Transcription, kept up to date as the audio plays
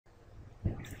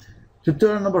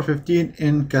Tutorial number 15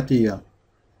 in CATIA.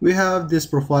 We have this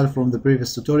profile from the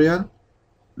previous tutorial,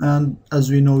 and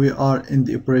as we know, we are in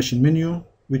the operation menu.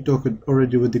 We talked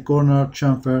already with the corner,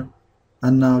 chamfer,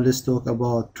 and now let's talk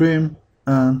about trim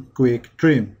and quick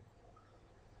trim.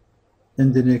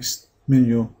 In the next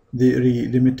menu, the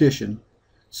relimitation.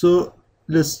 So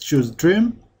let's choose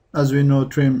trim. As we know,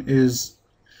 trim is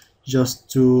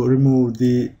just to remove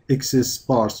the excess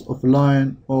parts of a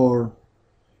line or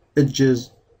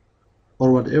edges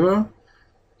or whatever.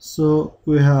 So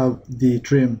we have the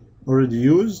trim already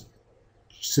used,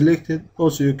 selected.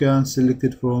 Also you can select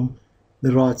it from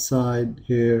the right side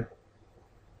here,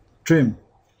 trim,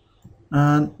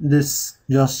 and let's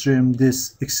just trim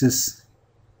this excess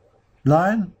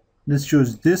line. Let's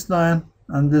choose this line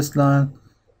and this line,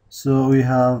 so we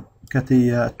have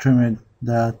CATIA trimmed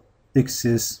that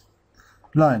excess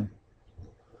line.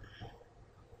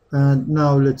 And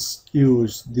now let's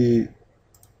use the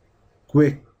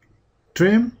quick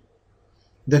trim.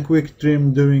 The quick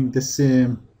trim doing the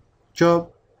same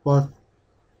job, but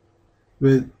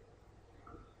with,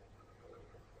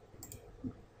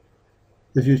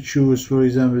 if you choose for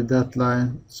example that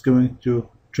line, it's going to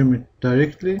trim it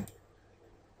directly.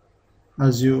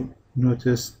 As you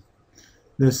notice,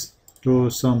 let's draw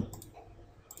some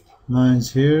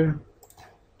lines here.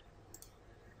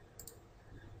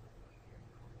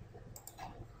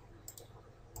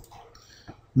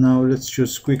 Now let's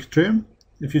choose quick trim.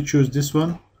 If you choose this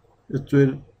one, it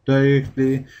will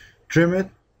directly trim it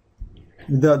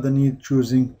without the need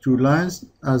choosing two lines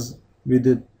as we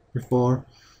did before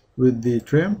with the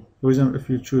trim. For example, if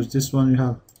you choose this one, you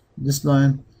have this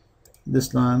line,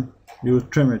 you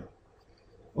trim it.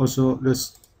 Also,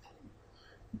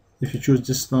 if you choose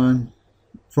this line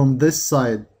from this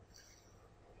side,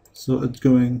 so it's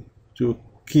going to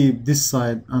keep this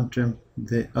side and trim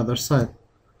the other side.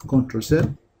 Ctrl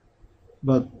Z.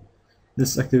 But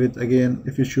let's activate again.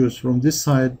 If you choose from this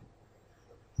side,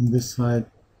 this side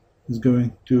is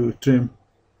going to trim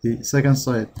the second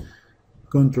side.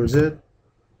 Ctrl Z.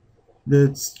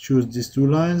 Let's choose these two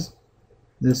lines.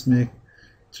 Let's make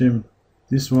trim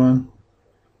this one,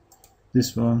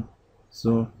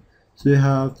 so you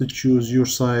have to choose your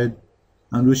side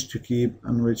and which to keep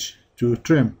and which to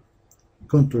trim.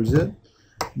 Ctrl Z.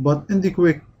 But in the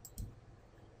quick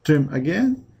trim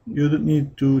again, you don't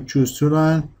need to choose two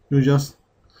lines, you just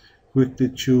quickly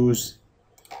choose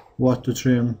what to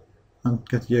trim, and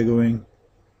CATIA going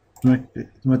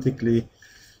automatically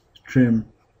trim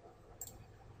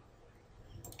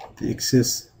the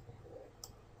excess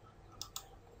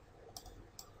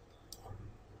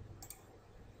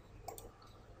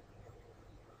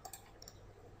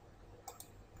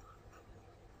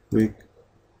quick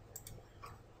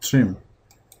trim.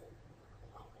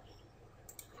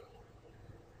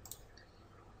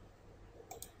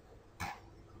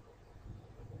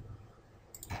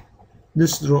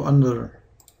 Let's draw under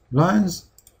lines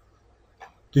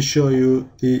to show you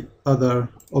the other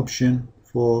option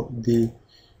for the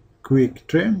quick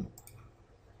trim.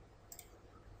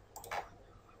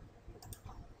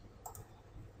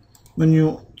 When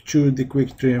you choose the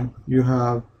quick trim, you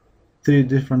have three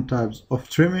different types of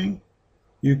trimming.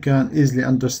 You can easily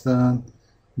understand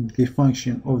the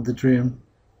function of the trim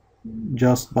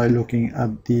just by looking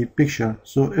at the picture.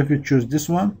 So if you choose this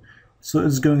one, so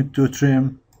it's going to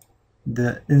trim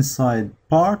the inside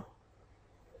part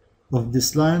of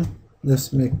this line.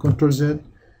 Let's make Ctrl Z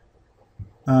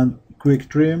and quick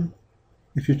trim.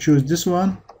 If you choose this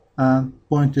one and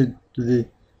point it to the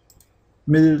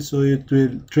middle, so it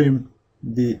will trim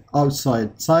the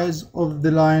outside sides of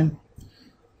the line.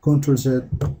 Ctrl Z.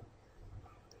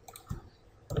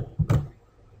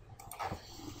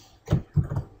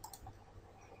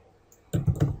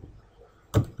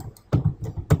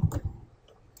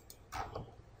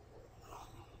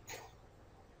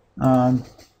 And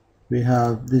we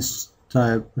have this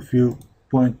type. If you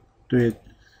point to it,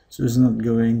 so it's not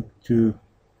going to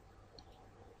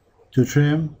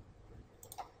trim,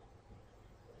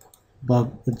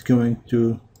 but it's going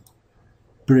to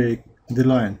break the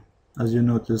line. As you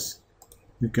notice,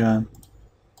 you can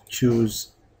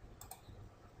choose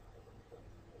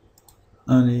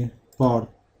any part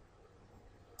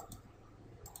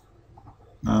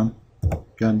and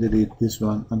can delete this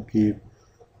one and keep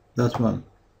that one.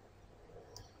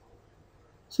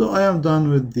 So I am done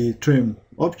with the trim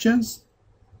options,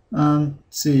 and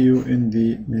see you in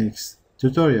the next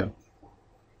tutorial.